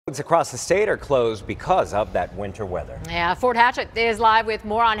Roads across the state are closed because of that winter weather. Yeah, Fort Hatchet is live with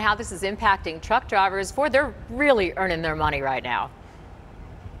more on how this is impacting truck drivers. Ford, they're really earning their money right now.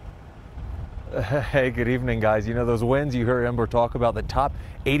 Hey, good evening, guys. You know, those winds you heard Ember talk about, the top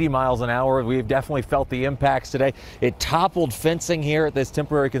 80 miles an hour. We've definitely felt the impacts today. It toppled fencing here at this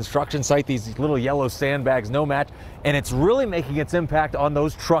temporary construction site, these little yellow sandbags, no match, and it's really making its impact on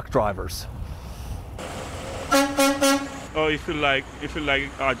those truck drivers. Oh, you feel like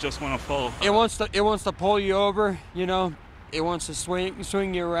I just want to fall. It wants to pull you over, you know. It wants to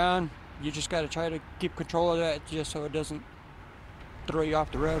swing you around. You just got to try to keep control of that just so it doesn't throw you off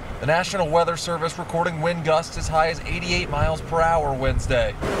the road. The National Weather Service recording wind gusts as high as 88 miles per hour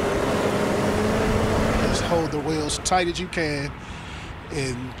Wednesday. Just hold the wheels tight as you can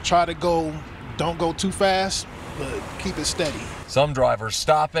and try to don't go too fast, but keep it steady. Some drivers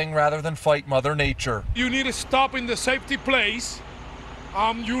stopping rather than fight Mother Nature. You need to stop in the safety place.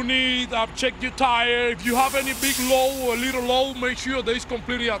 You need to check your tire. If you have any big low or little low, make sure that it's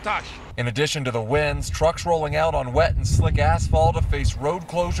completely attached. In addition to the winds, trucks rolling out on wet and slick asphalt have faced road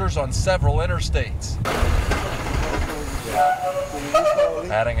closures on several interstates.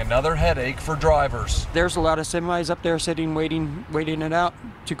 Adding another headache for drivers. There's a lot of semis up there sitting, waiting it out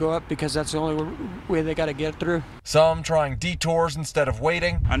to go up because that's the only way they got to get through. Some trying detours instead of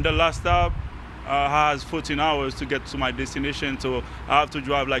waiting. And the last stop has 14 hours to get to my destination, so I have to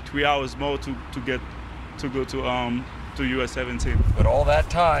drive like 3 hours more to go to US 17. But all that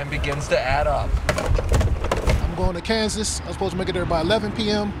time begins to add up. I'm going to Kansas. I'm supposed to make it there by 11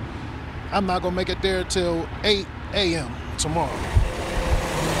 p.m. I'm not going to make it there till 8 a.m. tomorrow.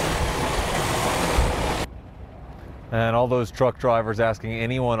 And all those truck drivers asking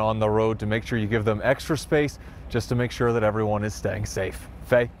anyone on the road to make sure you give them extra space just to make sure that everyone is staying safe.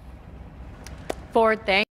 Faye? Ford, thanks.